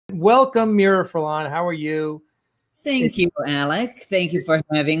welcome, Mira Furlan. How are you? Thank you, Alec. Thank you for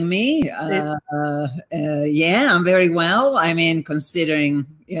having me. Yeah, I'm very well. I mean, considering,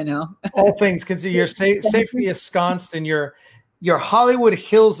 all things considered, you're safely ensconced in your Hollywood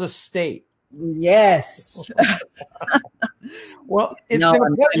Hills estate. Yes. Well, it's been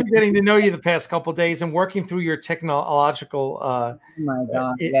a pleasure getting to know you the past couple of days and working through your technological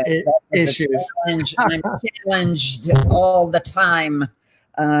issues. I'm challenged all the time.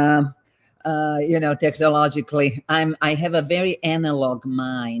 Technologically, I have a very analog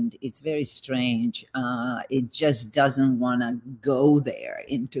mind. It's very strange. It just doesn't want to go there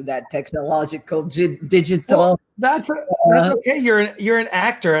into that technological digital. Well, that's okay. You're an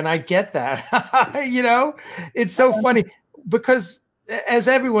actor, and I get that. It's so funny because, as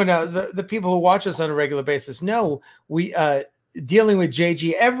everyone knows, the people who watch us on a regular basis know, we dealing with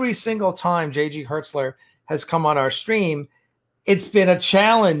JG every single time JG Hertzler has come on our stream. It's been a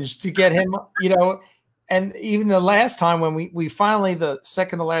challenge to get him, and even the last time when we finally, the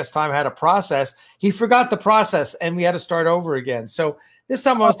second to last time, had a process, he forgot the process and we had to start over again. So this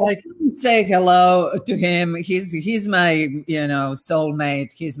time I was like, say hello to him. He's my,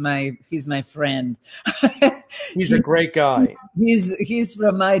 soulmate. He's my friend. He's a great guy. He's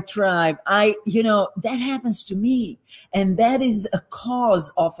from my tribe. That happens to me. And that is a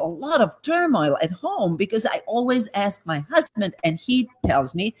cause of a lot of turmoil at home, because I always ask my husband and he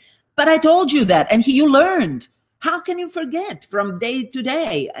tells me, but I told you that. And you learned. How can you forget from day to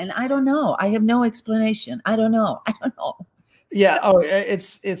day? And I don't know. I have no explanation. I don't know. Yeah. Oh,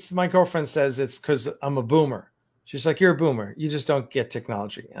 it's my girlfriend says it's because I'm a boomer. She's like, you're a boomer. You just don't get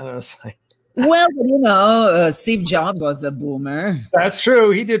technology. And I was like, well, Steve Jobs was a boomer. That's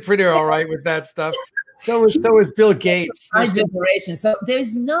true. He did pretty all right with that stuff. So was Bill Gates. My generation. So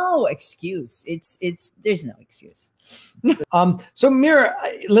there's no excuse. There's no excuse. So Mira,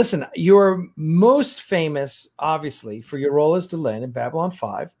 listen, you're most famous, obviously, for your role as Delenn in Babylon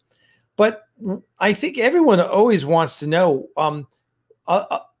 5. But I think everyone always wants to know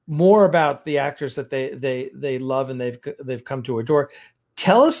more about the actors that they love and they've come to adore.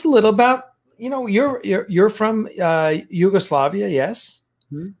 Tell us a little about, you're from Yugoslavia, yes?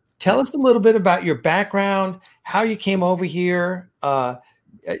 Mm-hmm. Tell us a little bit about your background, how you came over here.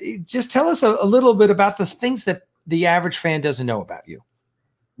 Just tell us a little bit about the things that the average fan doesn't know about you.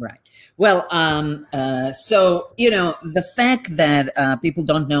 Right. Well, so, the fact that people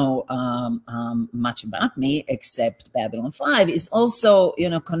don't know much about me except Babylon 5 is also,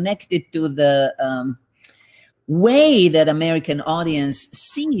 connected to the way that American audience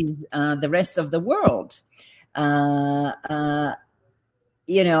sees the rest of the world.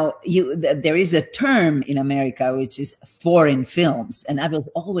 There is a term in America which is foreign films. And I was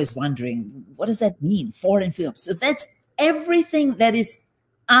always wondering, what does that mean, foreign films? So that's everything that is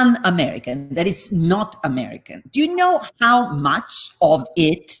un-American, that it's not American. Do you know how much of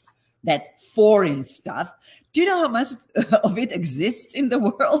it, that foreign stuff, do you know how much of it exists in the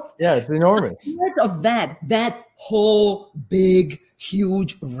world? Yeah, it's enormous. Part of that whole big,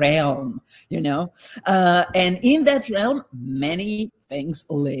 huge realm, and in that realm, many things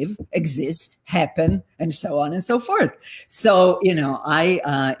live, exist, happen, and so on and so forth. So,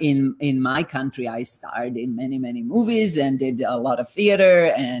 I, in my country, I starred in many, many movies and did a lot of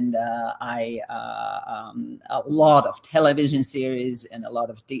theater and a lot of television series and a lot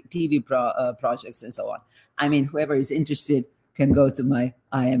of TV projects and so on. I mean, whoever is interested can go to my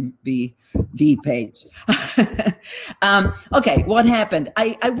IMDb page. Okay, what happened?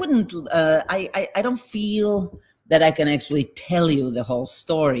 I don't feel that I can actually tell you the whole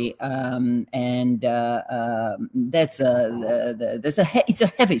story, it's a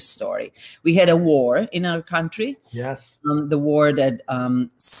heavy story. We had a war in our country. Yes, the war that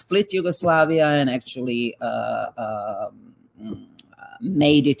split Yugoslavia and actually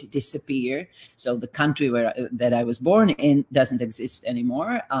made it disappear. So the country that I was born in doesn't exist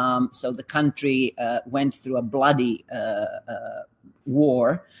anymore. So the country went through a bloody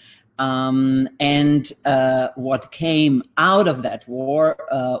war. And what came out of that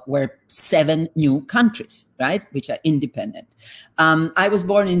war were 7 new countries, right, which are independent. I was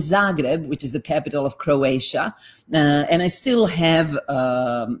born in Zagreb, which is the capital of Croatia, and I still have,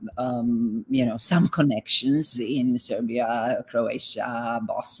 some connections in Serbia, Croatia,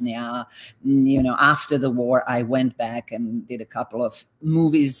 Bosnia. After the war, I went back and did a couple of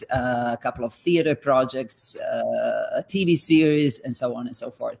movies, a couple of theater projects, a TV series, and so on and so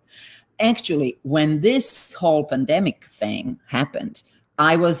forth. Actually, when this whole pandemic thing happened,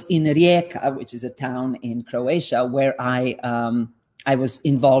 I was in Rijeka, which is a town in Croatia, where I was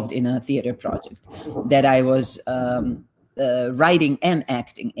involved in a theater project that I was writing and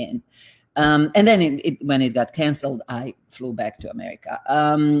acting in. And then when it got canceled, I flew back to America.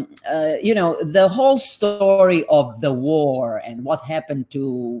 The whole story of the war and what happened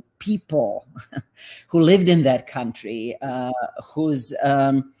to people who lived in that country, who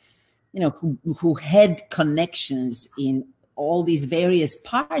had connections in all these various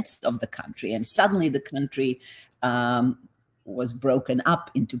parts of the country, and suddenly the country was broken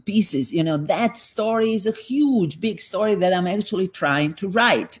up into pieces. That story is a huge, big story that I'm actually trying to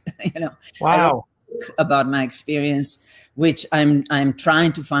write. Wow. About my experience, which I'm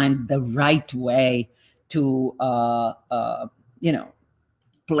trying to find the right way to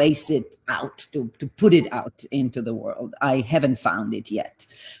place it out, to put it out into the world. I haven't found it yet,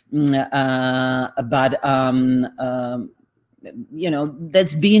 but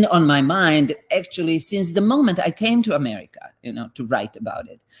that's been on my mind actually since the moment I came to America, to write about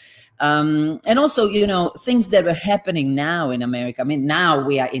it. And also, things that are happening now in America. I mean, now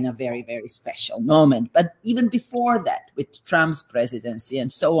we are in a very, very special moment, but even before that, with Trump's presidency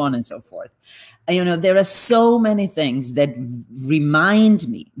and so on and so forth, there are so many things that remind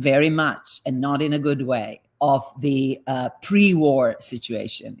me very much, and not in a good way, of the pre-war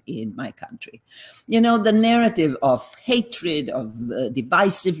situation in my country. The narrative of hatred, of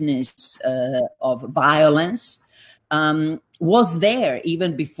divisiveness, of violence was there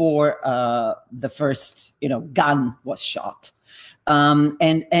even before the first, gun was shot.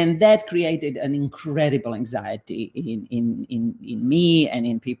 And that created an incredible anxiety in me and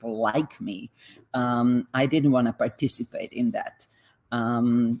in people like me. I didn't want to participate in that.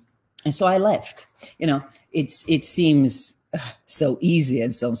 And so I left. It seems so easy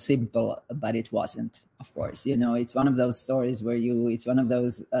and so simple, but it wasn't, of course. It's one of those stories where it's one of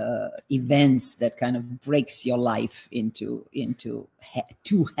those events that kind of breaks your life into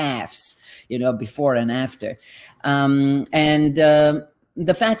two halves, before and after.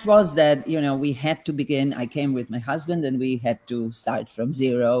 The fact was that, we had to begin. I came with my husband, and we had to start from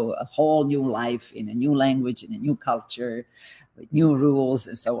zero, a whole new life in a new language, in a new culture, with new rules,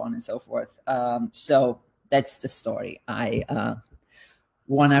 and so on and so forth. So that's the story I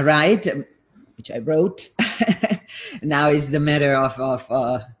want to write, which I wrote. Now is the matter of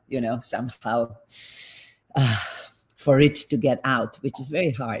somehow for it to get out, which is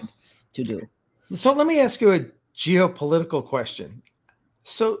very hard to do. So let me ask you a geopolitical question.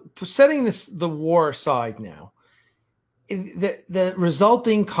 So setting the war aside now, the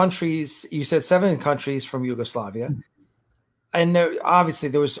resulting countries, you said 7 countries from Yugoslavia, and there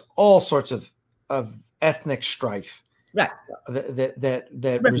was all sorts of ethnic strife, right, that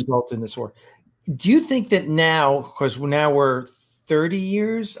right. result in this war. Do you think that now, because now we're 30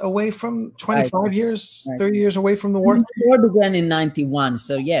 years away from 25 right. years, right. 30 years away from the war? The war began in 91,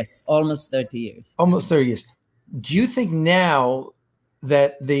 so yes, almost 30 years. Almost 30 years. Do you think now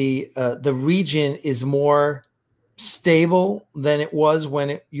that the region is more stable than it was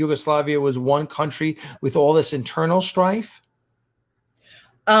when Yugoslavia was one country with all this internal strife?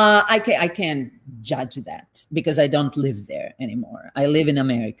 I can't judge that because I don't live there anymore. I live in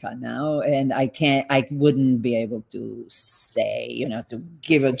America now, and I wouldn't be able to say, to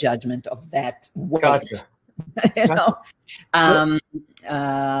give a judgment of that weight. Gotcha.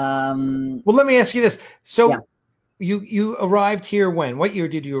 Well, let me ask you this. So yeah. You arrived here when? What year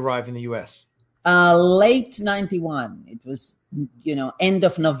did you arrive in the U.S.? Late 91. It was, end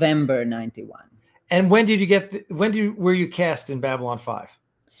of November 91. And when did you were you cast in Babylon 5?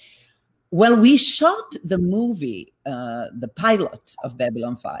 Well, we shot the movie, the pilot of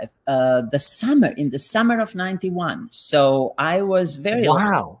Babylon 5, in the summer of 91. So I was very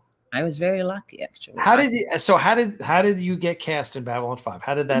lucky. I was very lucky, actually. How did you get cast in Babylon 5?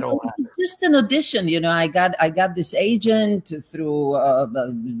 How did that all happen? It's just an audition. I got this agent through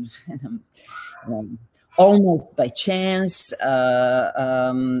almost by chance,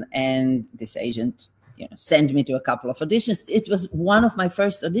 and this agent sent me to a couple of auditions. It was one of my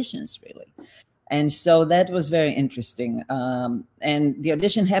first auditions, really. And so that was very interesting. And the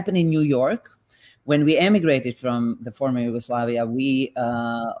audition happened in New York. When we emigrated from the former Yugoslavia, we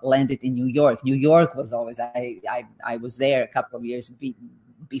landed in New York. New York was always, I was there a couple of years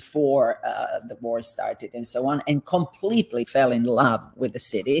before the war started and so on, and completely fell in love with the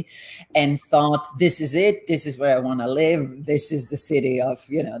city and thought, this is it. This is where I want to live. This is the city of,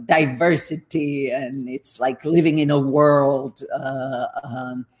 diversity. And it's like living in a world.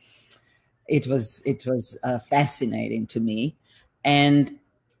 It was fascinating to me. And,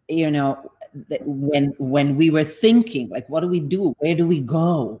 when we were thinking, like, what do we do? Where do we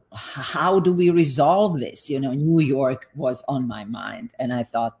go? How do we resolve this? New York was on my mind. And I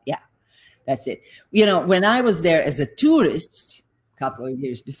thought, yeah, That's it. You know, when I was there as a tourist a couple of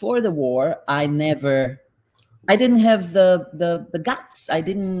years before the war, I didn't have the guts.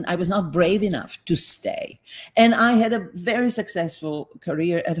 I was not brave enough to stay. And I had a very successful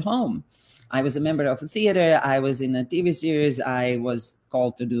career at home. I was a member of a theater. I was in a TV series. I was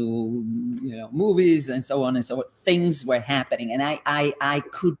called to do, you know, movies and so on and so forth. Things were happening, and I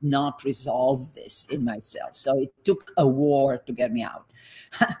could not resolve this in myself. So it took a war to get me out,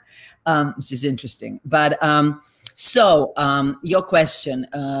 which is interesting. But your question,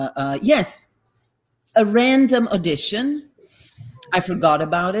 yes, a random audition. I forgot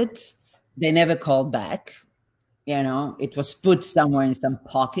about it. They never called back. You know, it was put somewhere in some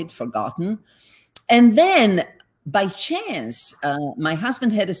pocket, forgotten. And then by chance, my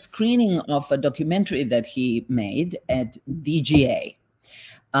husband had a screening of a documentary that he made at VGA.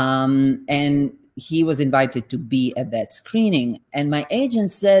 And he was invited to be at that screening. And my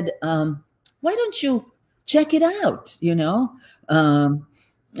agent said, why don't you check it out, you know?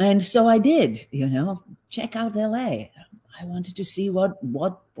 And so I did, you know, check out LA. I wanted to see what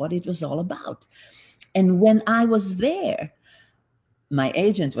it was all about. And when I was there, my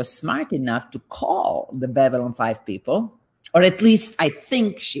agent was smart enough to call the Babylon 5 people, or at least I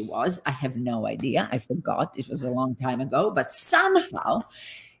think she was. I have no idea. I forgot. It was a long time ago. But somehow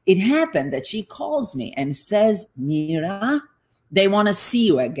it happened that she calls me and says, Mira, they want to see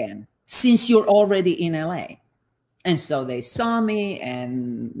you again since you're already in LA. And so they saw me,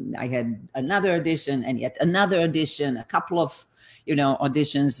 and I had another audition and yet another audition, a couple of, you know,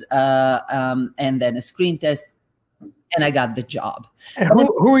 auditions, and then a screen test, and I got the job. And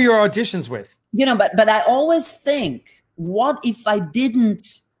who are your auditions with? You know, but I always think, what if I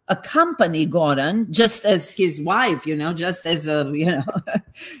didn't accompany Goran just as his wife, you know, just as a, you know,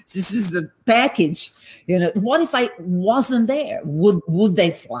 this is the package, you know, what if I wasn't there? Would they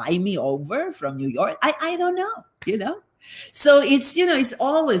fly me over from New York? I don't know, you know? So it's, you know, it's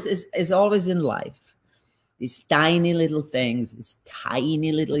always in life. These tiny little things, these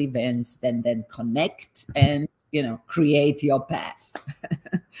tiny little events, then connect and, you know, create your path.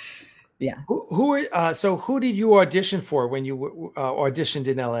 Yeah. So who did you audition for when you auditioned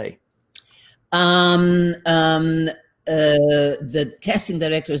in LA? The casting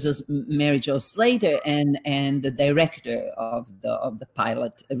director was Mary Jo Slater, and the director of the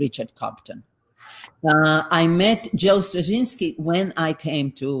pilot, Richard Compton. I met Joe Straczynski when I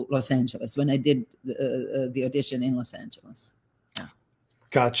came to Los Angeles, when I did the audition in Los Angeles. Yeah.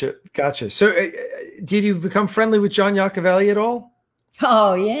 Gotcha. So did you become friendly with John Iacovelli at all?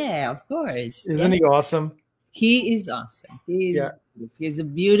 Oh, yeah, of course. Isn't he awesome? He is awesome. He's a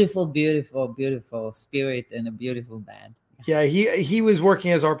beautiful, beautiful, beautiful spirit and a beautiful man. Yeah, he was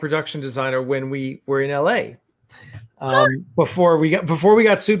working as our production designer when we were in LA. Before we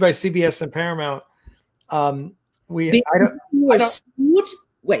got sued by CBS and Paramount. Wait.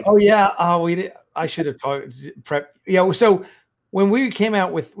 Oh yeah. We did. I should have prep. Yeah. So when we came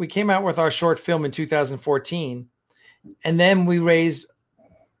out with our short film in 2014, and then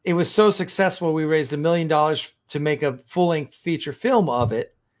it was so successful, we raised $1 million to make a full-length feature film of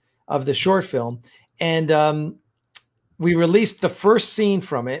the short film. And we released the first scene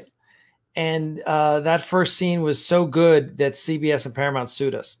from it. And that first scene was so good that CBS and Paramount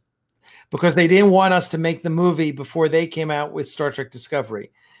sued us because they didn't want us to make the movie before they came out with Star Trek Discovery.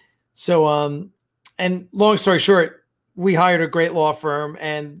 So, and long story short, we hired a great law firm,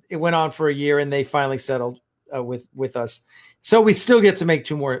 and it went on for a year, and they finally settled with us. So we still get to make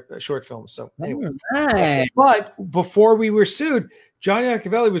 2 more short films. So anyway, but before we were sued, John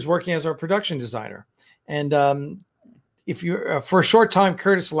Iacovelli was working as our production designer, and if you for a short time,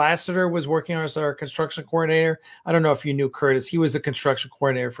 Curtis Lassiter was working as our construction coordinator. I don't know if you knew Curtis. He was the construction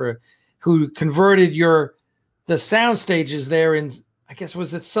coordinator who converted the sound stages there in, I guess,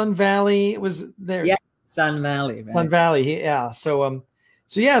 was it Sun Valley? It was there. Yeah, Sun Valley. Right? Sun Valley. Yeah. So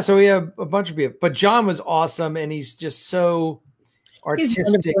we have a bunch of people, but John was awesome, and he's just so artistic.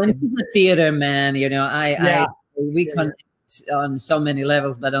 He's a theater man, you know. We connect on so many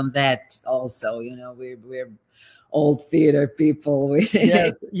levels, but on that also, you know, we're old theater people.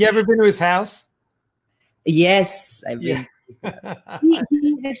 Yeah. You ever been to his house? Yes, I've been. Yeah.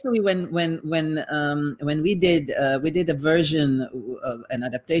 he actually, when we did a version of an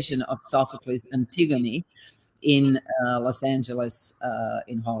adaptation of Sophocles' Antigone in Los Angeles,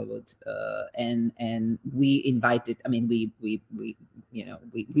 in Hollywood, and we invited. I mean, we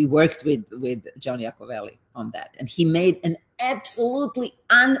worked with John Iacovelli on that, and he made an absolutely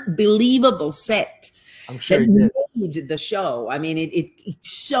unbelievable set. I'm sure he did. made the show. I mean,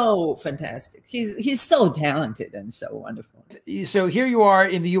 it's so fantastic. He's so talented and so wonderful. So here you are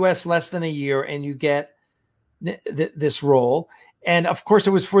in the U.S. less than a year, and you get this role, and of course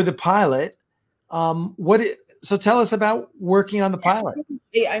it was for the pilot. So tell us about working on the pilot.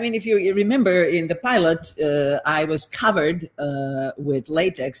 I mean, if you remember in the pilot, I was covered with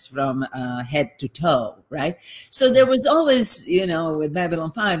latex from head to toe, right? So there was always, you know, with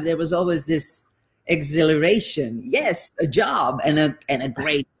Babylon 5, there was always this exhilaration. Yes, a job and a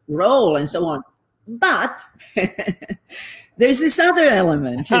great role and so on. But there's this other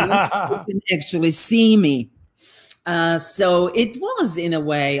element, you know, you can actually see me. So it was in a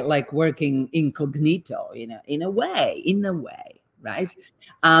way like working incognito, you know, in a way, right?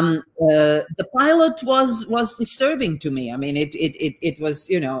 The pilot was disturbing to me. I mean, it was,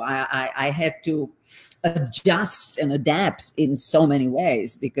 you know, I had to adjust and adapt in so many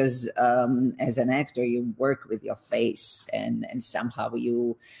ways because as an actor, you work with your face and somehow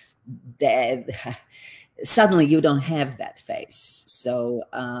suddenly you don't have that face. So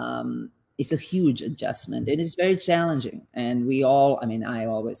it's a huge adjustment and it's very challenging. And we all, I mean, I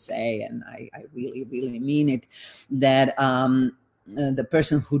always say, and I really, really mean it, that the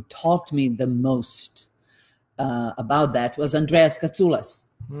person who taught me the most about that was Andreas Katsoulas,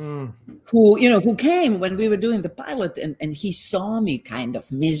 who came when we were doing the pilot and he saw me kind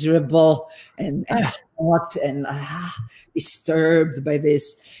of miserable and hot and disturbed by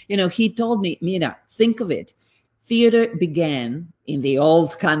this. You know, he told me, Mira, think of it. Theater began in the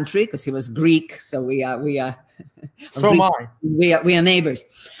old country because he was Greek, so we are so am I. We are neighbors.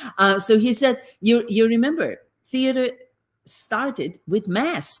 So he said, you remember, theater started with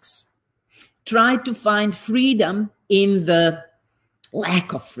masks. Try to find freedom in the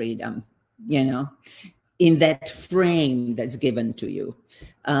lack of freedom, you know, in that frame that's given to you.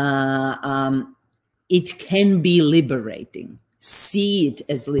 It can be liberating. See it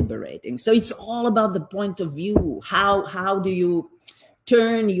as liberating. So it's all about the point of view. How do you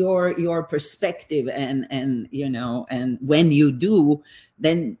turn your perspective and you know, and when you do,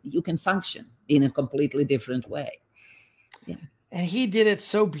 then you can function in a completely different way. Yeah. And he did it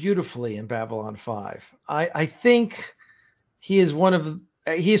so beautifully in Babylon 5. I think he is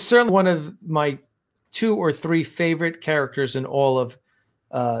certainly one of my 2 or 3 favorite characters in all of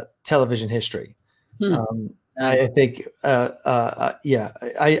television history. I think, yeah,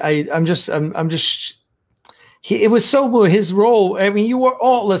 I'm just, it was so, his role, I mean, you were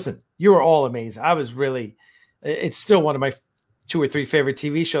all amazing. I was really, it's still one of my 2 or 3 favorite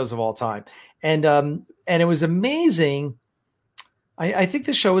TV shows of all time. And it was amazing. I think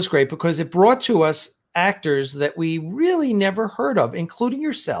the show was great because it brought to us actors that we really never heard of, including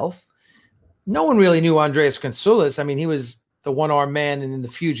yourself. No one really knew Andreas Katsoulas. I mean, he was the one-armed man in The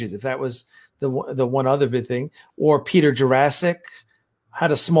Fugitive. That was the one other big thing. Or Peter Jurasik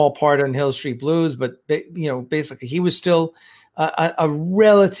had a small part on Hill Street Blues, but you know, basically he was still a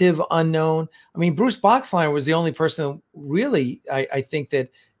relative unknown. I mean, Bruce Boxleitner was the only person really, I think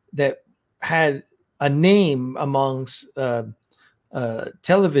that had a name amongst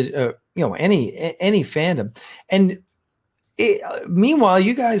television, you know, any fandom. And meanwhile,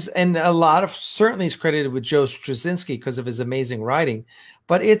 you guys, and a lot of, certainly is credited with Joe Straczynski because of his amazing writing,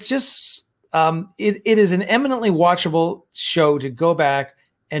 but it's just, it is an eminently watchable show to go back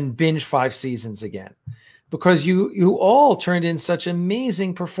and binge 5 seasons again, because you all turned in such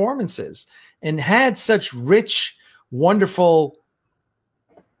amazing performances and had such rich, wonderful,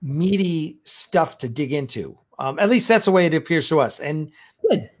 meaty stuff to dig into. At least that's the way it appears to us. And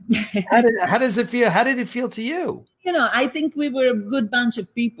good. how does it feel? How did it feel to you? You know, I think we were a good bunch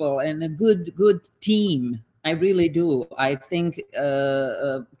of people and a good team. I really do. I think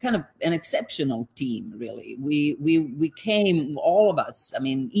kind of an exceptional team, really. We came, all of us, I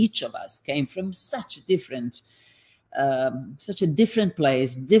mean, each of us came from such a different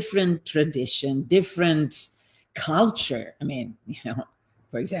place, different tradition, different culture. I mean, you know,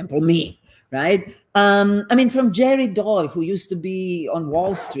 for example, me. Right. I mean, from Jerry Doyle, who used to be on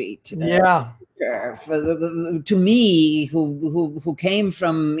Wall Street. Yeah. To me, who came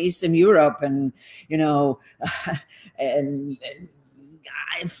from Eastern Europe, and you know, and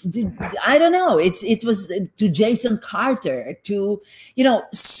I don't know. It was to Jason Carter, to, you know,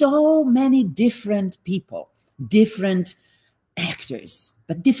 so many different people, different actors,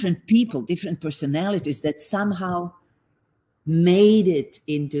 but different people, different personalities that somehow made it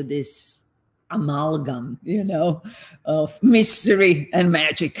into this amalgam, you know, of mystery and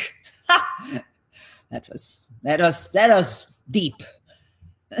magic. That was deep.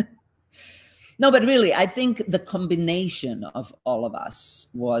 No, but really, I think the combination of all of us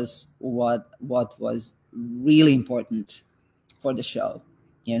was what was really important for the show,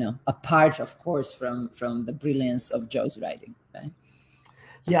 you know, apart, of course, from the brilliance of Joe's writing, right?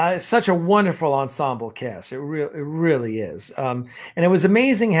 Yeah, it's such a wonderful ensemble cast. It really is. And it was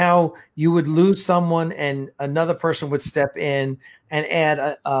amazing how you would lose someone and another person would step in and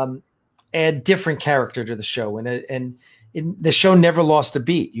add different character to the show, and the show never lost a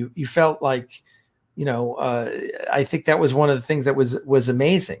beat. You felt like, you know, I think that was one of the things that was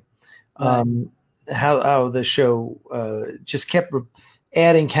amazing. Right. How the show just kept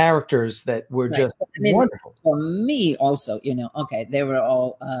adding characters that were just wonderful. For me also, you know, okay, they were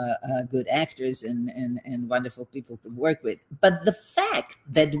all good actors and wonderful people to work with. But the fact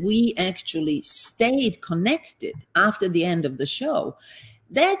that we actually stayed connected after the end of the show,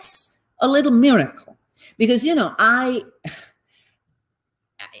 that's a little miracle. Because, you know, I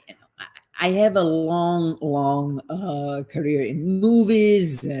have a long career in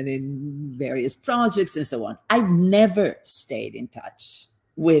movies and in various projects and so on. I've never stayed in touch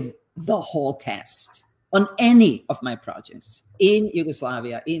with the whole cast on any of my projects in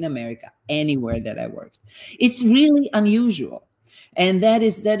Yugoslavia, in America, anywhere that I worked. It's really unusual. And that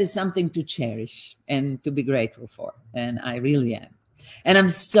is something to cherish and to be grateful for. And I really am. And I'm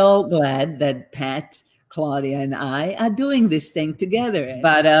so glad that Pat, Claudia, and I are doing this thing together.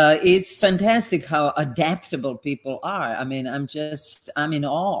 But it's fantastic how adaptable people are. I mean, I'm in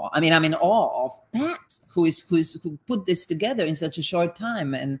awe. I mean, I'm in awe of Pat, who put this together in such a short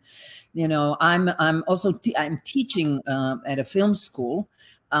time. And, you know, I'm also teaching at a film school,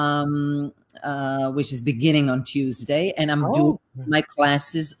 which is beginning on Tuesday, and I'm doing my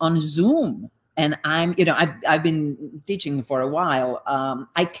classes on Zoom. And you know, I've been teaching for a while.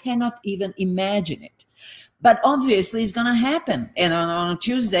 I cannot even imagine it. But obviously it's going to happen. And on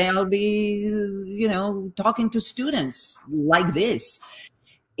Tuesday, I'll be, you know, talking to students like this.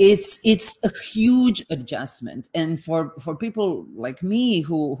 It's a huge adjustment. And for people like me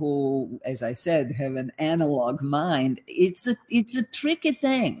who, as I said, have an analog mind, it's a tricky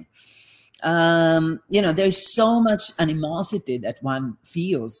thing. You know, there's so much animosity that one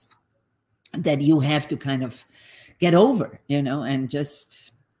feels that you have to kind of get over, you know, and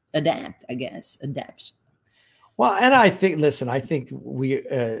just adapt, I guess, adapt. Well, and I think, listen, I think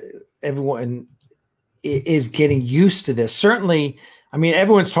everyone is getting used to this. Certainly, I mean,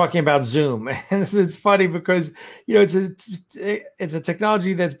 everyone's talking about Zoom, and it's funny because, you know, it's a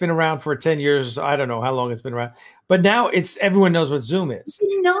technology that's been around for 10 years. I don't know how long it's been around, but now everyone knows what Zoom is. I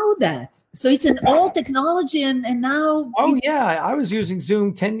didn't know that. So it's an old technology, and now. Oh yeah, I was using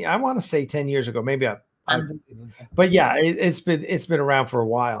Zoom I want to say 10 years ago, maybe. But yeah, it's been around for a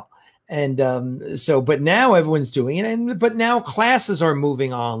while. And so, but now everyone's doing it, but now classes are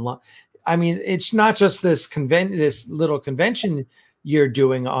moving online. I mean, it's not just this little convention you're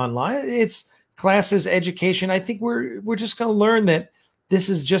doing online. It's classes, education. I think we're just going to learn that this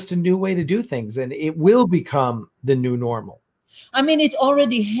is just a new way to do things, and it will become the new normal. I mean, it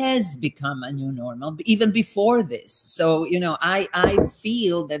already has become a new normal, even before this. So, you know, I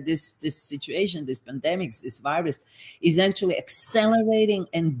feel that this situation, this pandemic, this virus is actually accelerating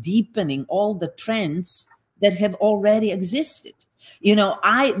and deepening all the trends that have already existed. You know,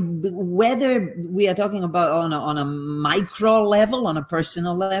 whether we are talking about on a micro level, on a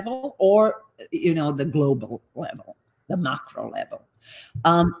personal level, or, you know, the global level, the macro level.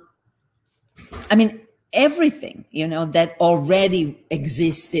 I mean, everything, you know, that already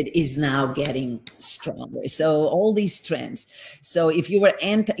existed is now getting stronger. So all these trends. So if you were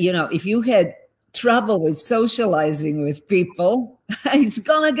if you had trouble with socializing with people, it's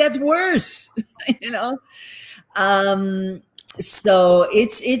gonna get worse, you know. So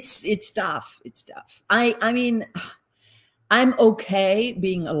it's tough. It's tough. I mean, I'm okay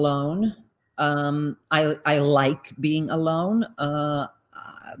being alone. I like being alone.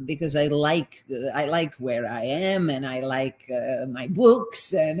 Because I like where I am, and I like my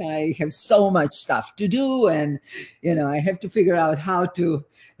books, and I have so much stuff to do, and, you know, I have to figure out how to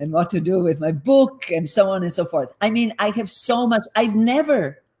and what to do with my book, and so on and so forth. I mean, I have so much. I've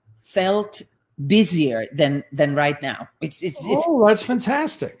never felt busier than right now. It's that's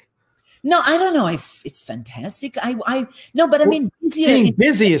fantastic. No, I don't know if it's fantastic. No, but I mean, busier. Being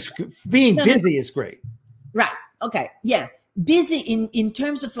busy is great. Right. Okay. Yeah. Busy in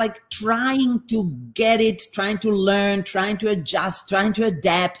terms of like trying to get it, trying to learn, trying to adjust, trying to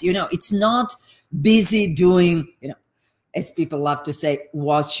adapt. You know, it's not busy doing, you know, as people love to say,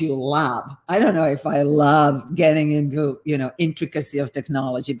 what you love. I don't know if I love getting into, you know, intricacy of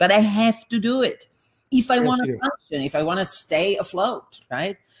technology, but I have to do it if I want to function, if I want to stay afloat,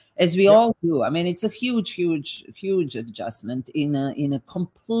 right? As we all do. I mean, it's a huge adjustment in a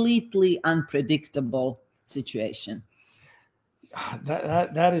completely unpredictable situation.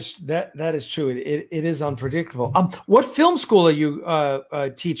 That is true. It is unpredictable. What film school are you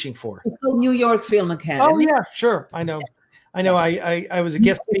teaching for? It's called New York Film Academy. Oh yeah, sure. I know. I was a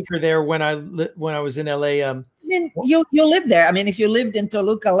guest speaker there when I was in LA. I mean, you live there. I mean, if you lived in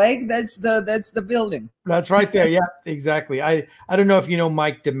Toluca Lake, that's the building. That's right there. Yeah, exactly. I don't know if you know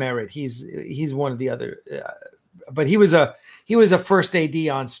Mike Demerit. He's one of the other, but he was a first AD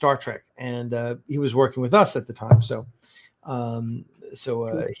on Star Trek, and he was working with us at the time. So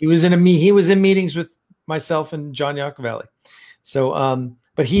he was in meetings with myself and John Yacovelli. So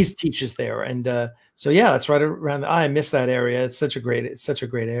but he teaches there, and so yeah, that's right around. I miss that area. It's such a great area. It's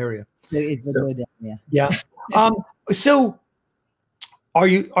a good area. Yeah. So are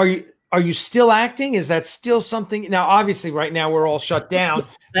you still acting? Is that still something? Now, obviously, right now we're all shut down.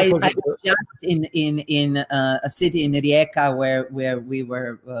 I was just in a city in Rijeka where we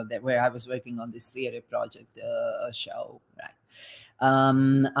were where I was working on this theater project show. Right.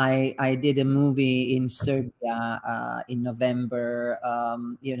 I did a movie in Serbia in November. I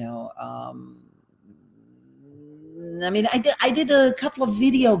mean, I did a couple of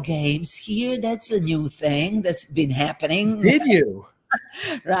video games here. That's a new thing that's been happening. Did you?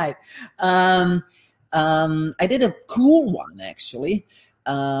 Right. I did a cool one, actually,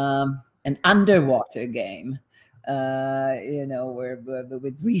 an underwater game, where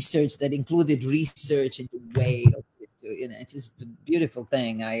with research that included research into whales. It was a beautiful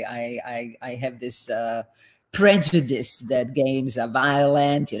thing. I have this prejudice that games are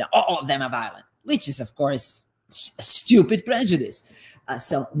violent. All of them are violent, which is, of course, a stupid prejudice.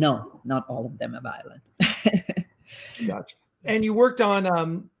 So no, not all of them are violent. Gotcha. And you worked on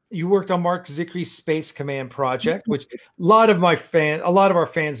Mark Zickery's Space Command project, which a lot of our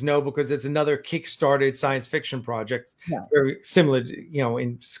fans know because it's another kickstarted science fiction project, very similar,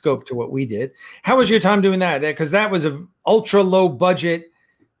 in scope to what we did. How was your time doing that? Because that was an ultra low budget.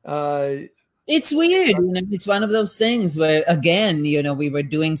 It's weird. It's one of those things where, again, we were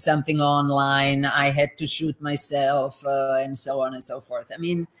doing something online. I had to shoot myself and so on and so forth. I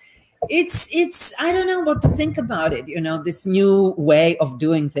mean, it's I don't know what to think about it, this new way of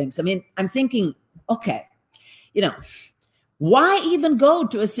doing things. I mean, I'm thinking, okay, why even go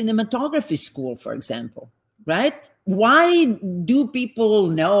to a cinematography school, for example, right? Why do people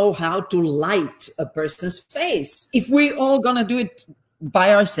know how to light a person's face if we're all gonna do it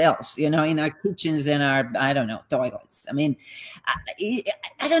by ourselves, in our kitchens and our, I don't know, toilets? I mean,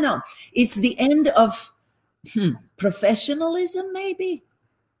 I don't know. It's the end of professionalism, maybe.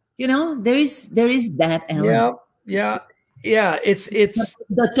 There is that element. Yeah. It's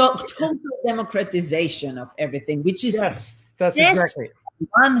the total democratization of everything, which is yes, that's exactly.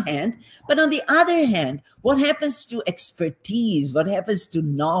 On one hand, but on the other hand, what happens to expertise? What happens to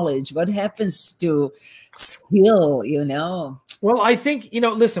knowledge? What happens to skill? Well, I think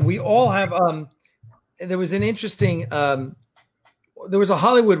listen, we all have. There was an interesting. There was a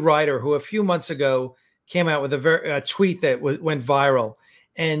Hollywood writer who a few months ago came out with a tweet that went viral.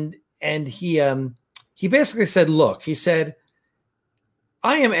 And he basically said, look, he said,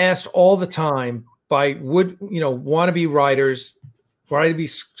 I am asked all the time by wannabe writers, wannabe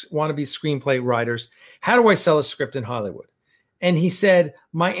screenplay writers, how do I sell a script in Hollywood? And he said,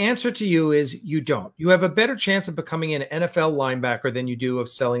 my answer to you is you don't. You have a better chance of becoming an NFL linebacker than you do of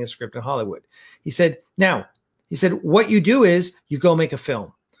selling a script in Hollywood. He said, what you do is you go make a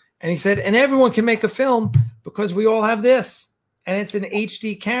film. And he said, and everyone can make a film because we all have this. And it's an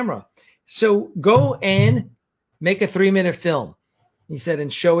HD camera. So go and make a 3-minute film. He said,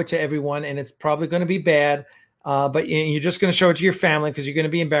 and show it to everyone. And it's probably going to be bad, but you're just going to show it to your family because you're going to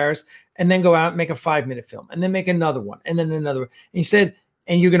be embarrassed. And then go out and make a 5-minute film. And then make another one. And then another one. And he said,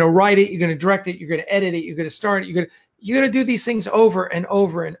 and you're going to write it. You're going to direct it. You're going to edit it. You're going to start it. You're going to do these things over and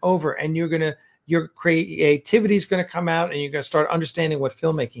over and over. And your creativity is going to come out. And you're going to start understanding what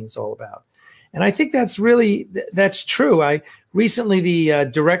filmmaking is all about. And I think that's true. Recently, the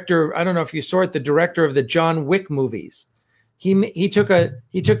director, I don't know if you saw it, the director of the John Wick movies, he took the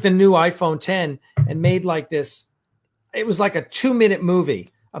new iPhone 10 and made like this. It was like a 2-minute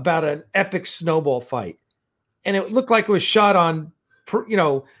movie about an epic snowball fight, and it looked like it was shot on,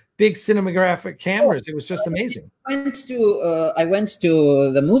 big cinematographic cameras. It was just amazing. I went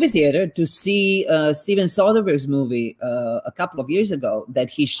to the movie theater to see Steven Soderbergh's movie a couple of years ago that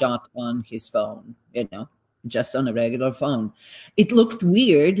he shot on his phone, just on a regular phone. It looked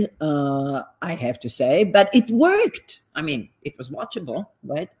weird, I have to say, but it worked. I mean, it was watchable,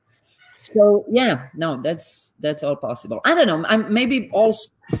 right? So yeah, no, that's all possible. I don't know. Maybe all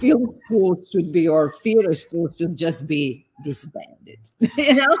film schools should be, or theater schools should just be disbanded.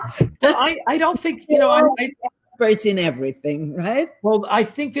 You know, I don't think, you know, experts in everything, right? Well, I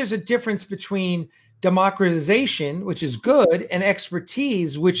think there's a difference between democratization, which is good, and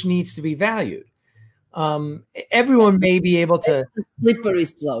expertise, which needs to be valued. Everyone may be able to. The slippery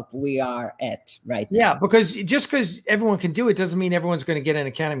slope we are at right now. Yeah, because just because everyone can do it doesn't mean everyone's going to get an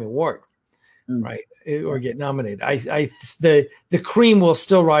Academy Award, right? Or get nominated. The cream will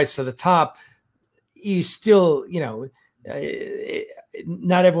still rise to the top. You still, you know,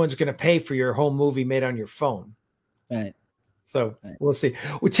 not everyone's going to pay for your whole movie made on your phone. Right. So we'll see.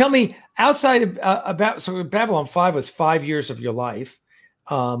 Well, tell me, outside of so Babylon 5 was 5 years of your life,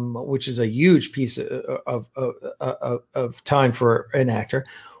 which is a huge piece of time for an actor.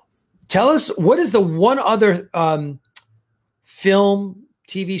 Tell us, what is the one other film,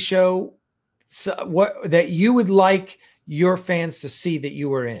 TV show, that you would like your fans to see that you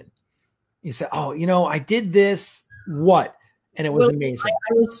were in? You say, oh, you know, I did this, what? And it was amazing.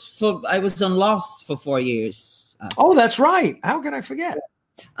 I was on Lost for 4 years. Oh, that's right. How can I forget?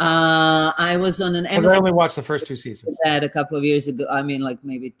 I was on an Amazon. I only watched the first 2 seasons. That a couple of years ago. I mean, like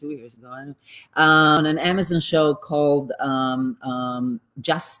maybe 2 years ago. I know. On an Amazon show called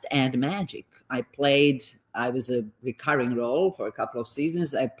Just Add Magic. I was a recurring role for a couple of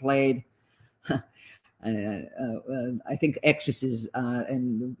seasons. I played. I think actresses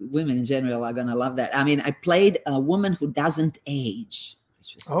and women in general are gonna love that. I mean, I played a woman who doesn't age.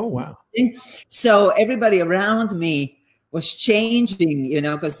 Oh wow! So everybody around me was changing, you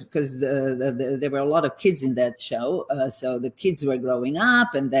know, because there were a lot of kids in that show. So the kids were growing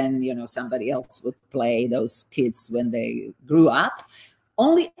up, and then, you know, somebody else would play those kids when they grew up.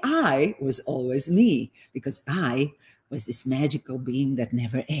 Only I was always me, because I was this magical being that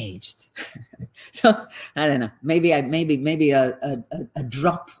never aged. So I don't know. Maybe a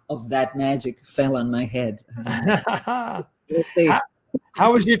drop of that magic fell on my head. We'll see.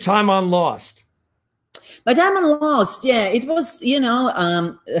 How was your time on Lost? My time on Lost, yeah, it was, you know,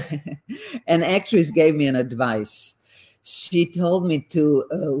 an actress gave me an advice. She told me to,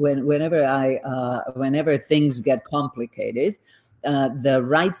 whenever things get complicated, the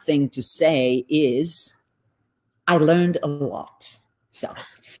right thing to say is, I learned a lot. So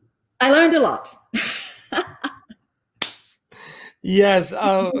I learned a lot. Yes.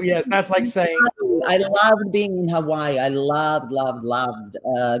 Oh, yes. That's like saying, I loved being in Hawaii. I loved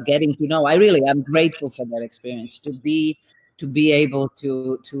getting to know. I'm grateful for that experience, to be able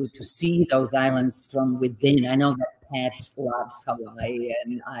to see those islands from within. I know that Pat loves Hawaii,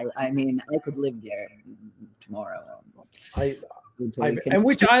 and I mean, I could live there tomorrow. And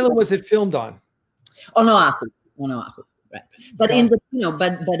which island was it filmed on? Oahu. Right. But in the, you know,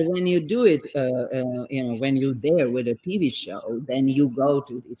 but when you do it, you know, when you're there with a TV show, then you go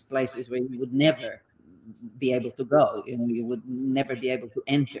to these places where you would never be able to go. You know, you would never be able to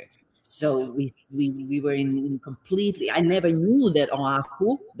enter. So we were in completely. I never knew that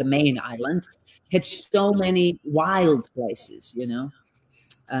Oahu, the main island, had so many wild places. You know,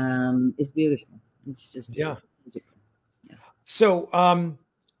 it's beautiful. It's just beautiful. Yeah. So,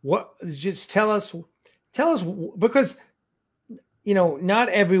 what? Just tell us because, you know, not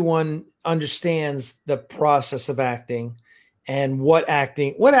everyone understands the process of acting and what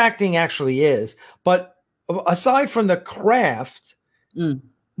acting actually is. But aside from the craft,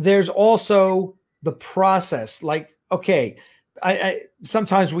 there's also the process. Like, okay, I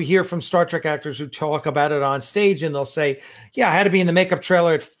sometimes we hear from Star Trek actors who talk about it on stage, and they'll say, yeah, I had to be in the makeup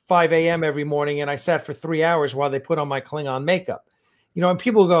trailer at 5 a.m. every morning, and I sat for 3 hours while they put on my Klingon makeup. You know, and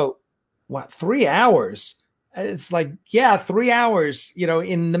people go, what, 3 hours? It's like, yeah, 3 hours, you know,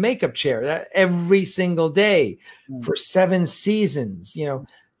 in the makeup chair, that every single day for 7 seasons, you know.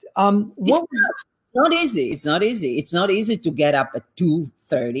 It's not easy. It's not easy. It's not easy to get up at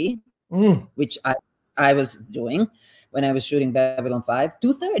 2:30, which I was doing when I was shooting Babylon 5,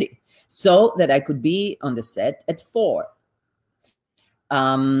 2:30, so that I could be on the set at 4.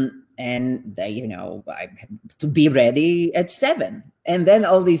 And you know, to be ready at 7. And then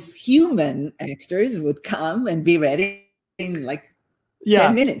all these human actors would come and be ready in like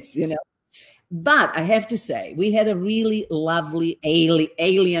 10 minutes, you know. But I have to say, we had a really lovely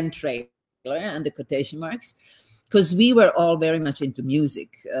alien trailer, under quotation marks, because we were all very much into music.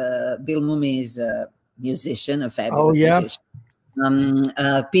 Bill Mumy is a musician, a fabulous musician.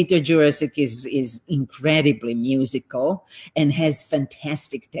 Peter Jurasik is incredibly musical and has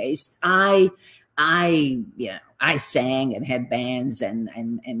fantastic taste. I sang and had bands, and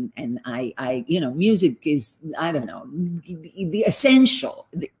I you know, music is, I don't know, the essential.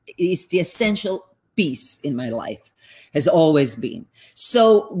 It's the essential piece in my life, has always been.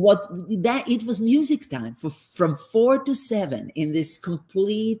 So it was music time from 4 to 7 in this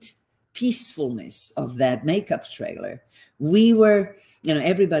complete peacefulness of that makeup trailer. We were,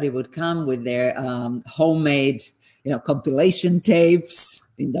 everybody would come with their homemade, compilation tapes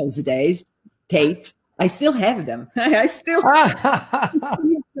in those days, tapes. I still have them. I still,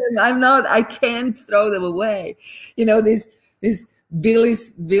 I can't throw them away. This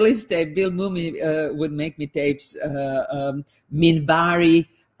Billy's tape, Bill Mumi would make me tapes, Minbari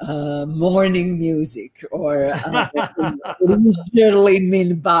morning music, or usually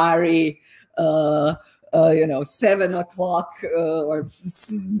Minbari, 7 o'clock or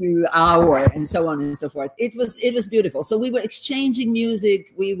hour, and so on and so forth. It was beautiful. So we were exchanging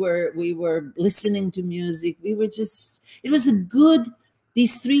music. We were listening to music. It was a good.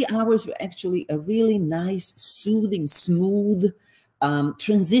 These 3 hours were actually a really nice, soothing, smooth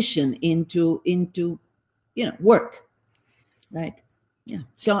transition into work, right? Yeah.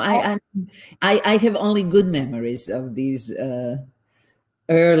 So I have only good memories of these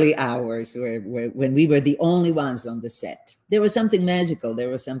early hours where when we were the only ones on the set. There was something magical. There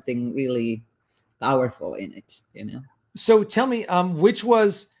was something really powerful in it, So tell me, which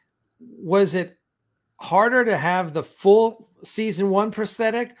was it harder to have the full season 1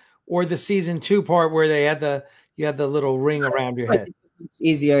 prosthetic, or the season 2 part where you had the little ring around your head?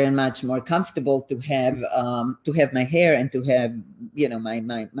 Easier and much more comfortable to have my hair and to have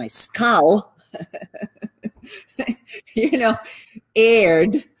my skull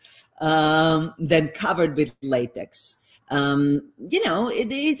aired than covered with latex.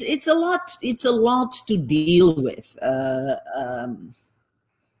 It's a lot to deal with.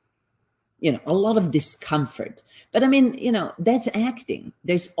 A lot of discomfort. But I mean, that's acting.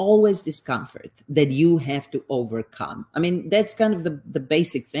 There's always discomfort that you have to overcome. I mean, that's kind of the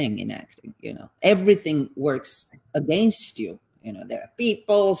basic thing in acting. Everything works against you. There are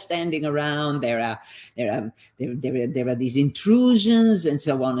people standing around. There are these intrusions and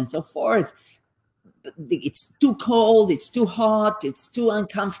so on and so forth. It's too cold. It's too hot. It's too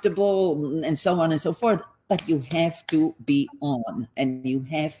uncomfortable, and so on and so forth. But you have to be on, and you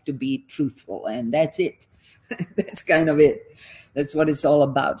have to be truthful, and that's it. That's kind of it. That's what it's all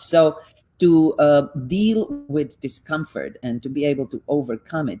about. So to deal with discomfort and to be able to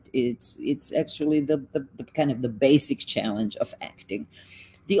overcome it, it's actually the kind of the basic challenge of acting.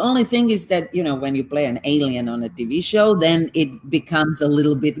 The only thing is that, when you play an alien on a TV show, then it becomes a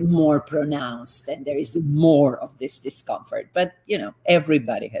little bit more pronounced and there is more of this discomfort. But,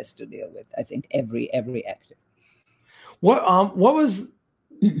 everybody has to deal with, I think, every actor. What was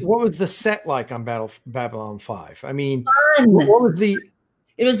the set like on Babylon 5? I mean, what was the...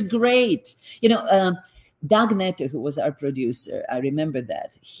 It was great. Doug Netter, who was our producer, I remember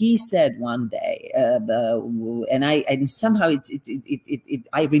that he said one day, and somehow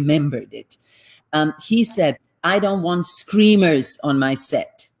I remembered it. He said, "I don't want screamers on my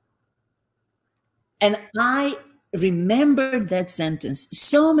set," and I remembered that sentence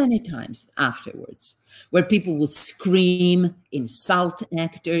so many times afterwards, where people would scream, insult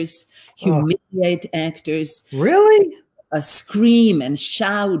actors, humiliate actors. Really? Scream and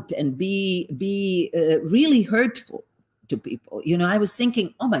shout and be really hurtful to people. I was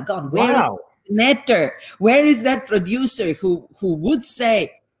thinking, oh my God, where is Netter? Where is that producer who would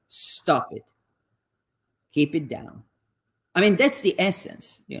say, stop it, keep it down? I mean, that's the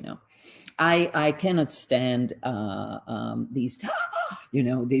essence, I cannot stand these,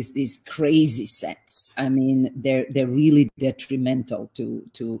 these crazy sets. I mean, they're really detrimental to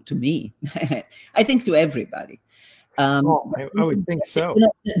me. I think to everybody. I would think so.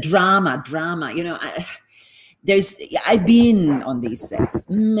 Drama. I've been on these sets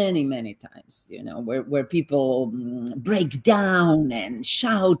many times, where people break down and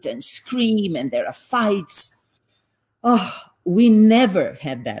shout and scream and there are fights. Oh, we never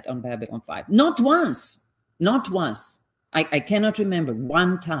had that on Babylon 5. Not once. I cannot remember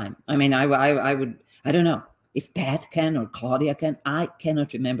one time. I mean, I don't know if Pat can or Claudia can. I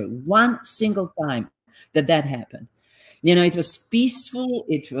cannot remember one single time that happened. It was peaceful,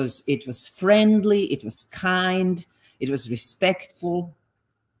 it was friendly, it was kind, it was respectful.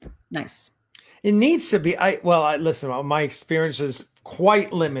 Nice. It needs to be. Listen, my experience is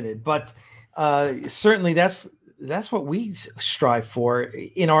quite limited, but certainly that's what we strive for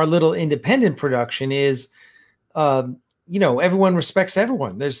in our little independent production is, everyone respects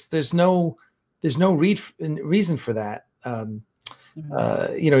everyone. There's no reason for that.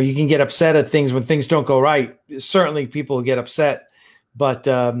 You can get upset at things when things don't go right. Certainly people get upset, but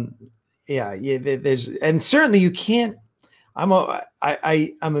there's, and certainly you can't, I'm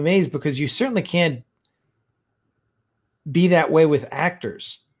amazed because you certainly can't be that way with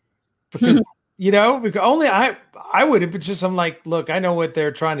actors because because only I would have, but just I'm like, look, I know what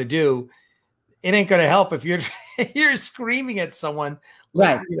they're trying to do. It ain't going to help if you're screaming at someone,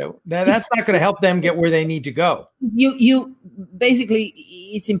 right? That's not going to help them get where they need to go. You basically,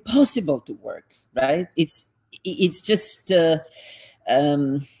 it's impossible to work, right? It's just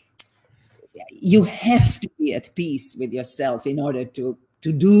you have to be at peace with yourself in order to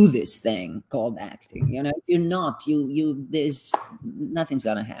do this thing called acting. If you're not, there's nothing's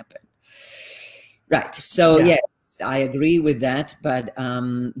gonna happen. Right. So yes, I agree with that, but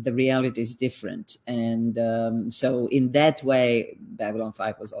the reality is different. And so in that way, Babylon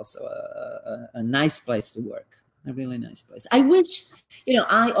 5 was also a nice place to work. A really nice place. I wish,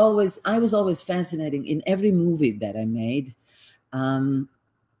 I was always fascinating in every movie that I made. Being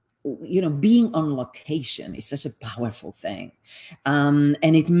on location is such a powerful thing. And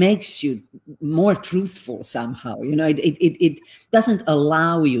it makes you more truthful somehow. It doesn't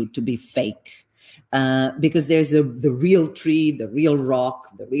allow you to be fake. Because there's the real tree, the real rock,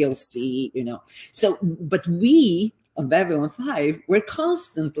 the real sea, So, but we on Babylon 5 were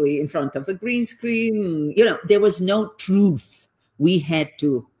constantly in front of a green screen. There was no truth. We had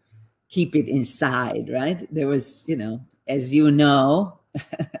to keep it inside, right? There was, as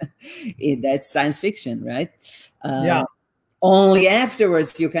that's science fiction, right? Only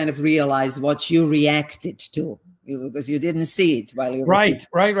afterwards you kind of realize what you reacted to because you didn't see it while you were right.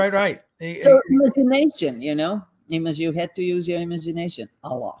 So imagination, you had to use your imagination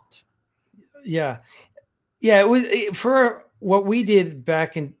a lot. Yeah. It was for what we did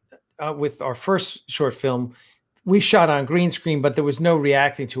back in with our first short film. We shot on green screen, but there was no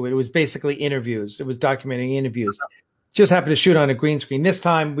reacting to it. It was basically interviews. It was documenting interviews. Just happened to shoot on a green screen. This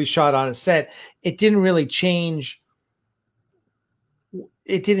time we shot on a set. It didn't really change.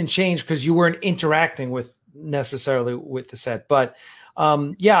 It didn't change because you weren't interacting necessarily with the set. But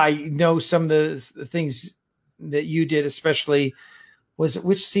I know some of the things that you did, especially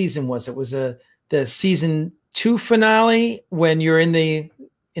which season was it? Was the season 2 finale when you're in the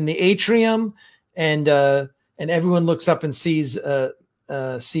atrium and everyone looks up and sees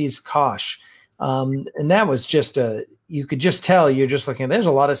Kosh. And that was just you could just tell you're just looking. There's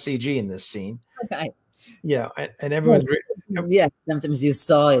a lot of CG in this scene. Okay. Yeah, and everyone. Yeah, sometimes you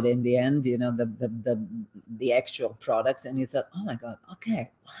saw it in the end. The actual product, and you thought, "Oh my God,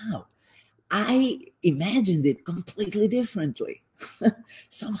 okay, wow, I imagined it completely differently."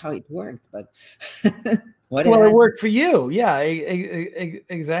 Somehow it worked, but well, it worked for you. Yeah,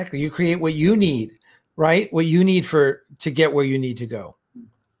 exactly. You create what you need, right? What you need to get where you need to go.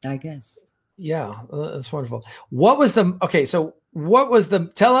 I guess. Yeah, that's wonderful.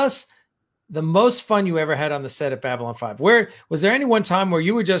 Tell us the most fun you ever had on the set at Babylon 5. Where was there any one time where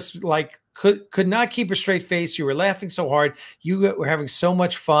you were just like could not keep a straight face? You were laughing so hard, you were having so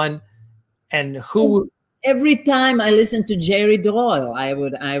much fun, and who? Every time I listened to Jerry Doyle, I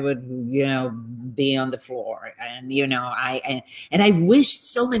would be on the floor, and I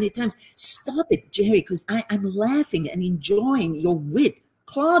wished so many times, stop it, Jerry, because I'm laughing and enjoying your wit.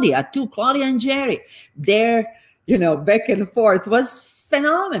 Claudia and Jerry, their back and forth was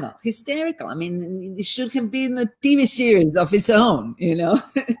phenomenal, hysterical. I mean, it should have been a TV series of its own.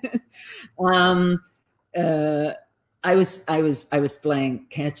 I was playing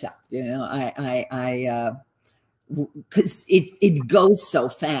catch up. Because it goes so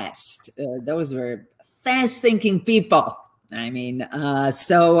fast. Those were fast thinking people. I mean, a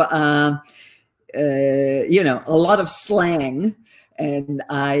lot of slang. And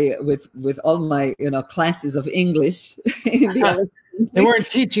I, with all my, classes of English. They weren't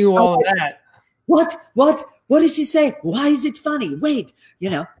teaching you all of that. What did she say? Why is it funny? Wait,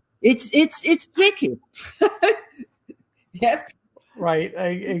 it's tricky. Yep. Right.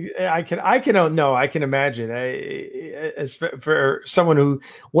 I can imagine. As for someone who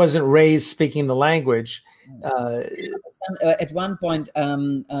wasn't raised speaking the language. At one point,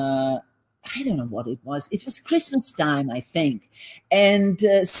 I don't know what it was. It was Christmas time, I think. And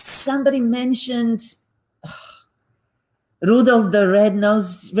somebody mentioned Rudolph the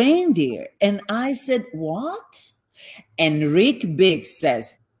Red-Nosed Reindeer. And I said, what? And Rick Biggs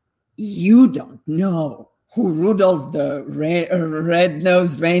says, you don't know who Rudolph the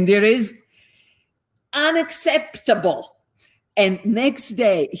Red-Nosed Reindeer is? Unacceptable. And next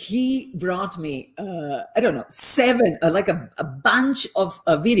day, he brought me, 7, like a bunch of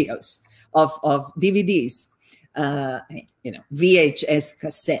videos. Of DVDs, VHS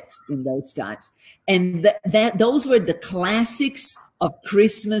cassettes in those times, and those were the classics of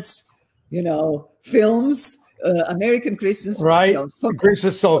Christmas, films American Christmas. Right.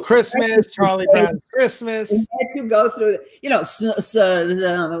 Grinch Stole Christmas, Charlie Brown's Christmas. We had to go through,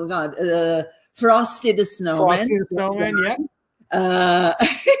 oh God, Frosty the Snowman. Frosty the Snowman, yeah. Uh,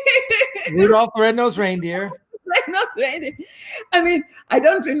 Rudolph the Red-Nosed Reindeer. Red-Nosed Reindeer. I mean, I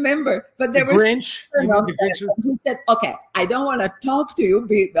don't remember, but there was Grinch. He said, "Okay, I don't want to talk to you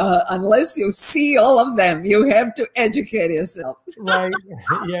unless you see all of them. You have to educate yourself." Right.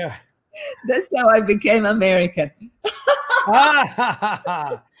 Yeah. That's how I became American.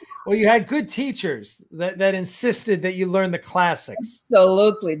 Well, you had good teachers that insisted that you learn the classics.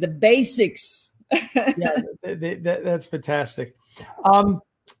 Absolutely, the basics. Yeah, that's fantastic.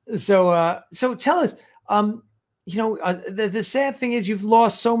 So tell us, the sad thing is you've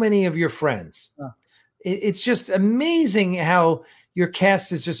lost so many of your friends. Oh. It's just amazing how your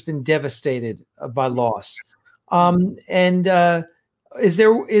cast has just been devastated by loss. Is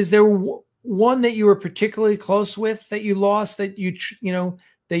there one that you were particularly close with that you lost that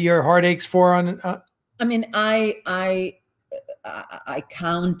that your heart aches for? I mean, I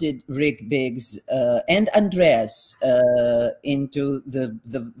counted Rick Biggs and Andreas into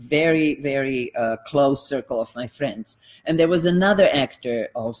the very, very close circle of my friends, and there was another actor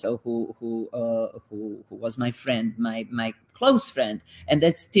also who was my friend, my close friend, and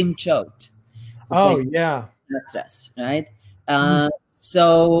that's Tim Choate. Oh yeah, Andreas, right?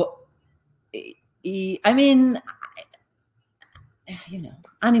 So, I mean,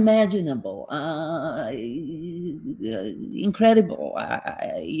 unimaginable, incredible.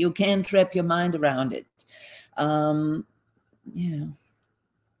 You can't wrap your mind around it. But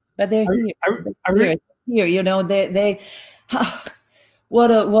they're here. They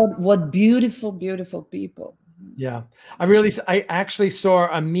what beautiful, beautiful people. Yeah, I actually saw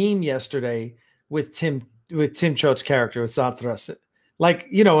a meme yesterday with Tim Choate's character with Zatras, like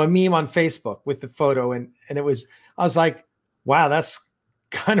a meme on Facebook with the photo, and I was like, wow, that's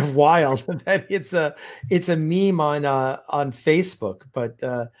kind of wild that it's a meme on Facebook. But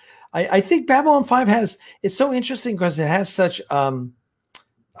I think Babylon 5 it's so interesting because it has such an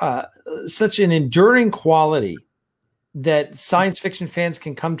enduring quality that science fiction fans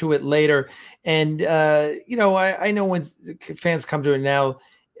can come to it later. And I know when fans come to it now,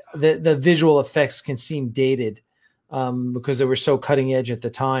 the visual effects can seem dated because they were so cutting edge at the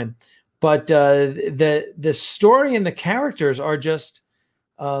time. But the story and the characters are just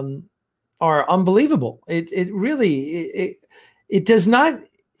are unbelievable. It really does not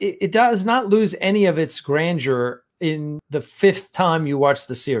lose any of its grandeur in the fifth time you watch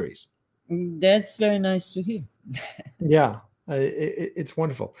the series. That's very nice to hear. Yeah, it's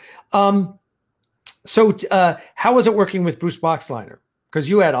wonderful. So how was it working with Bruce Boxleitner? Because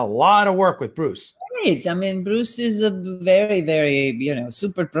you had a lot of work with Bruce. Great. I mean, Bruce is a very, very,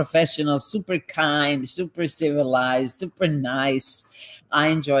 super professional, super kind, super civilized, super nice. I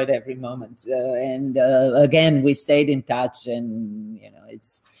enjoyed every moment. And again, we stayed in touch, and,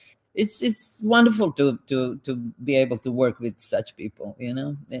 it's wonderful to be able to work with such people,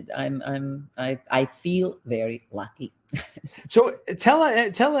 I feel very lucky. So tell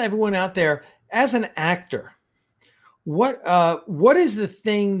everyone out there, as an actor, what is the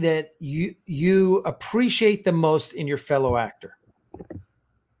thing that you appreciate the most in your fellow actor?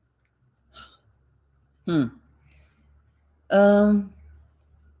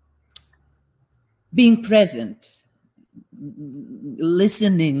 Being present,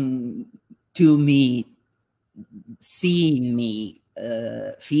 listening to me, seeing me,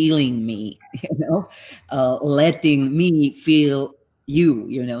 feeling me, letting me feel you,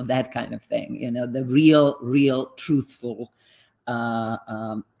 that kind of thing, the real truthful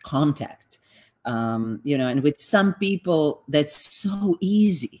contact, and with some people that's so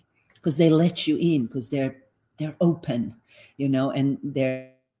easy because they let you in because they're open, and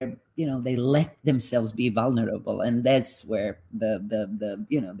they let themselves be vulnerable, and that's where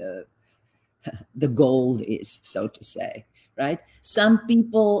the gold is, so to say, right? Some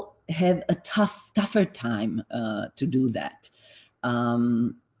people have a tougher time to do that.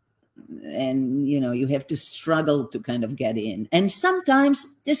 And you have to struggle to kind of get in, and sometimes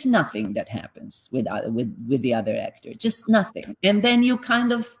there's nothing that happens with the other actor, just nothing, and then you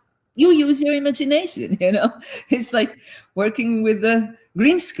use your imagination. It's like working with a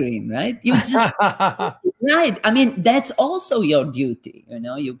green screen, right? You just right. I mean, that's also your duty.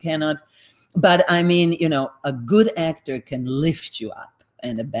 You cannot. But I mean, a good actor can lift you up,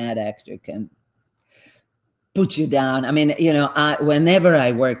 and a bad actor can put you down. I mean, whenever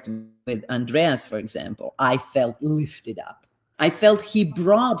I worked with Andreas, for example, I felt lifted up. I felt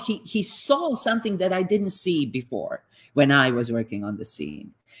he saw something that I didn't see before when I was working on the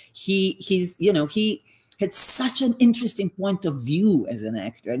scene. He had such an interesting point of view as an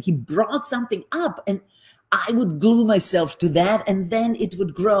actor, and he brought something up, and I would glue myself to that, and then it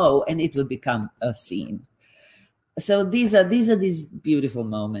would grow and it would become a scene. So these are these beautiful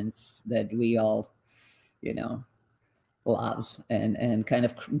moments that we all, you know, love and kind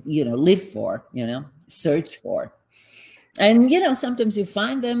of, you know, live for, you know, search for. And, you know, sometimes you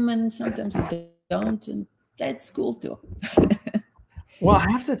find them and sometimes you don't, and that's cool too. Well, I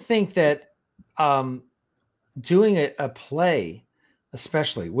have to think that doing a play,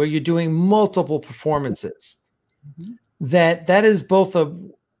 especially where you're doing multiple performances, that is both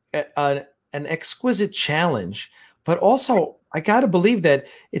an exquisite challenge, but also I got to believe that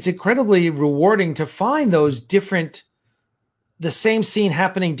it's incredibly rewarding to find those different, the same scene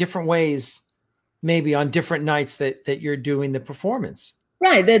happening different ways, maybe on different nights that you're doing the performance.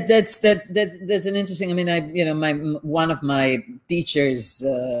 Right. That's an interesting. I mean, one of my teachers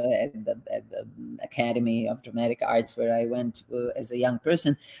at the Academy of Dramatic Arts, where I went as a young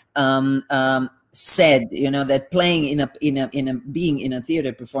person, said, you know, that playing being in a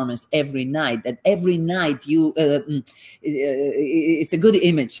theater performance every night, that every night you it's a good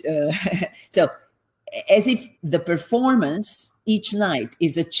image. So as if the performance each night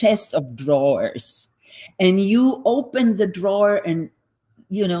is a chest of drawers, and you open the drawer and,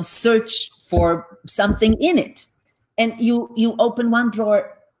 you know, search for something in it, and you open one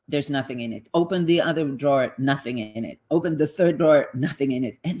drawer, there's nothing in it. Open the other drawer, nothing in it. Open the third drawer, nothing in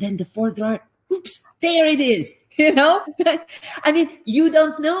it. And then the fourth drawer, oops, there it is. You know, I mean, you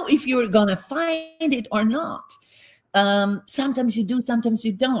don't know if you're gonna find it or not. Sometimes you do, sometimes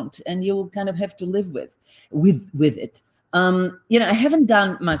you don't, and you kind of have to live with it. You know, I haven't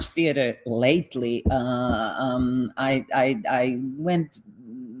done much theater lately. I went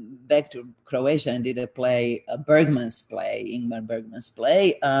back to Croatia and did a play, Bergman's play, Ingmar Bergman's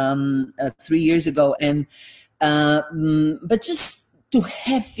play, 3 years ago, and but just to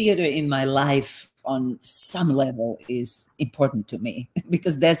have theater in my life on some level is important to me,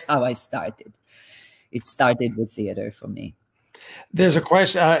 because that's how I started. It started with theater for me. There's a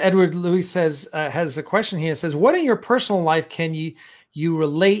question. Edward Louis says has a question here. It says, "What in your personal life can you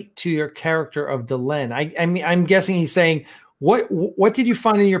relate to your character of Delenn?" I mean, I'm guessing he's saying, what did you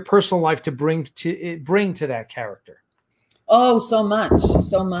find in your personal life to bring to that character? Oh, so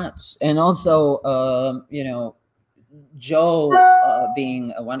much, and also, you know, Joe,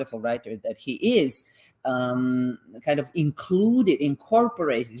 being a wonderful writer that he is, kind of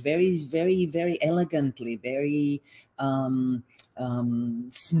incorporated very elegantly, very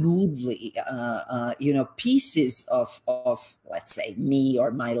smoothly, you know, pieces of, let's say, me or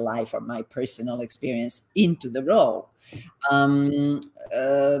my life or my personal experience into the role. I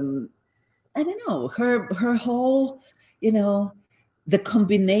don't know, her whole, you know, the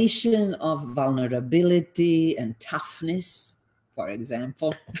combination of vulnerability and toughness, for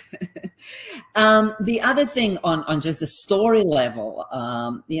example. The other thing on just the story level,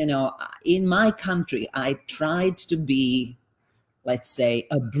 you know, in my country, I tried to be, let's say,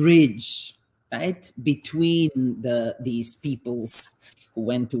 a bridge, right, between these peoples who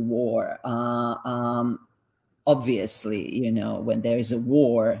went to war. Obviously, you know, when there is a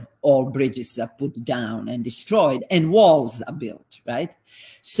war, all bridges are put down and destroyed and walls are built, right?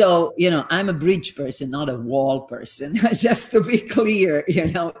 So, you know, I'm a bridge person, not a wall person, just to be clear, you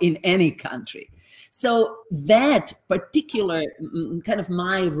know, in any country. So that particular kind of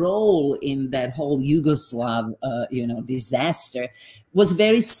my role in that whole Yugoslav, you know, disaster was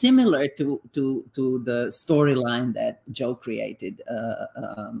very similar to the storyline that Joe created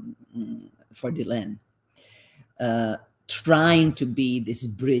for Delenn. Trying to be this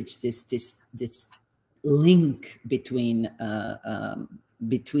bridge, this link between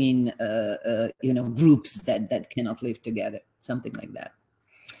you know, groups that cannot live together, something like that.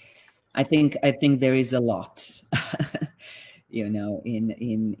 I think there is a lot, you know,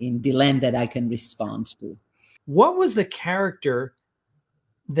 in Delenn that I can respond to. What was the character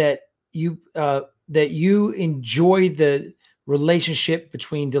that you enjoyed the relationship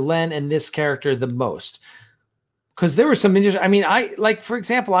between Delenn and this character the most? Because there were some interesting, I mean, for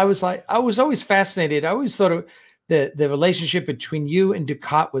example, I was always fascinated. I always thought of the relationship between you and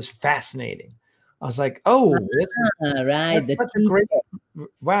Ducat was fascinating. I was like, oh, right. That's such a great,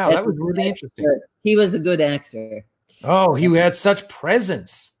 wow, that was really interesting. He was a good actor. Oh, he had such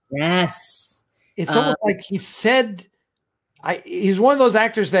presence. Yes. It's almost like he said, he's one of those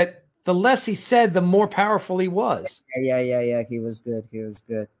actors that the less he said, the more powerful he was. Yeah. He was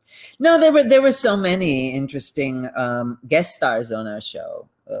good. No, there were so many interesting guest stars on our show,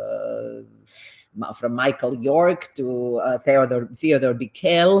 from Michael York to Theodore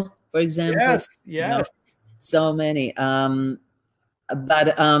Bickel, for example. Yes, yes. So many.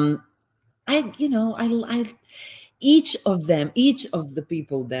 But I each of them, each of the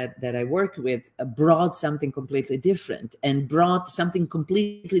people that I work with brought something completely different and brought something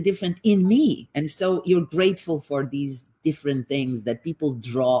completely different in me. And so you're grateful for these different things that people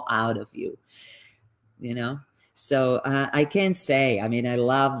draw out of you, you know? So I can't say, I mean, I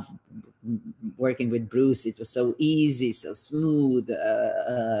love working with Bruce. It was so easy, so smooth.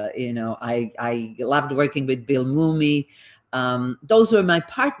 I loved working with Bill Mooney. Those were my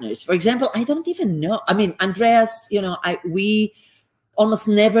partners. For example, I don't even know. I mean, Andreas, we almost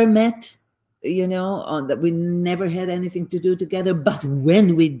never met, that we never had anything to do together. But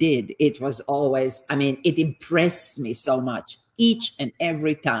when we did, it was always, I mean, it impressed me so much each and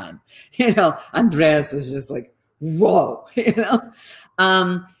every time. Andreas was just like, whoa,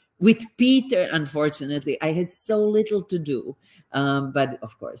 With Peter, unfortunately, I had so little to do. But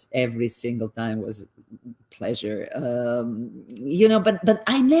of course, every single time was pleasure. But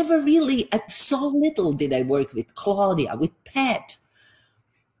I never really, so little did I work with Claudia, with Pat.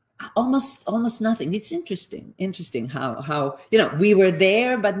 Almost nothing. It's interesting how we were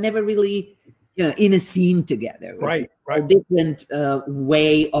there, but never really, in a scene together. Right. A different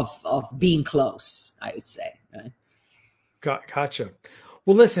way of being close, I would say. Right? Gotcha.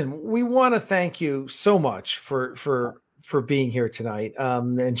 Well, listen, we want to thank you so much for being here tonight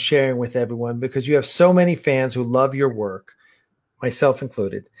and sharing with everyone, because you have so many fans who love your work, myself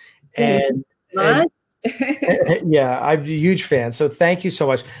included. And yeah, I'm a huge fan. So thank you so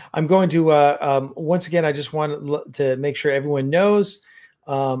much. I'm going to, once again, I just want to make sure everyone knows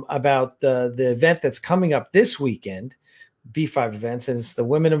about the event that's coming up this weekend, B5 Events, and it's the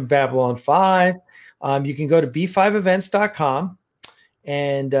Women of Babylon 5. You can go to b5events.com.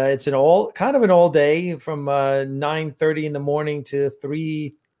 And it's kind of an all day from 9:30 in the morning to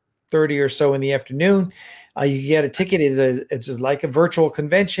 3:30 or so in the afternoon. You can get a ticket. It's just like a virtual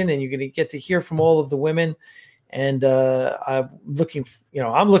convention, and you're going to get to hear from all of the women. And I'm looking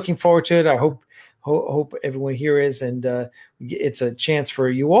forward to it. I hope everyone here is, and it's a chance for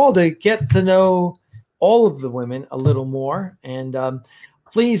you all to get to know all of the women a little more. And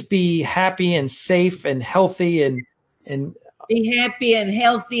please be happy and safe and healthy and be happy and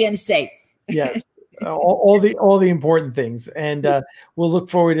healthy and safe. Yes, all the important things, and we'll look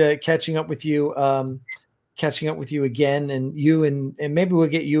forward to catching up with you again, and maybe we'll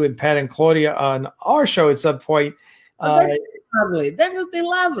get you and Pat and Claudia on our show at some point. Lovely. That would be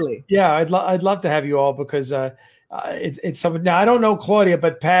lovely. Yeah, I'd love to have you all, because it's something. Now I don't know Claudia,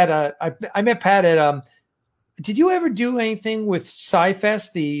 but Pat, I met Pat at. Did you ever do anything with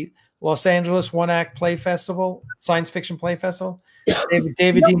Sci-Fest, the Los Angeles One-Act Play Festival, Science Fiction Play Festival?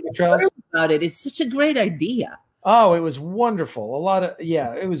 David D. Mitrell. About it. It's such a great idea. Oh, it was wonderful.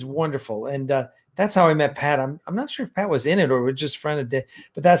 It was wonderful. And that's how I met Pat. I'm not sure if Pat was in it or was just friend of day,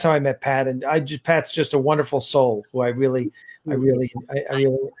 but that's how I met Pat. And Pat's just a wonderful soul who I really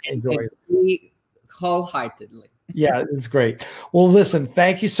enjoy. Wholeheartedly. Yeah, it's great. Well, listen,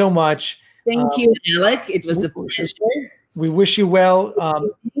 thank you so much. Thank you, Alec. It was a pleasure. We wish you well.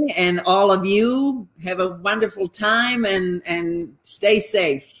 And all of you have a wonderful time and stay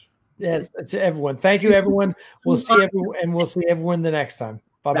safe. Yes, to everyone. Thank you, everyone. We'll see everyone the next time.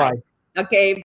 Bye-bye. Right. Okay.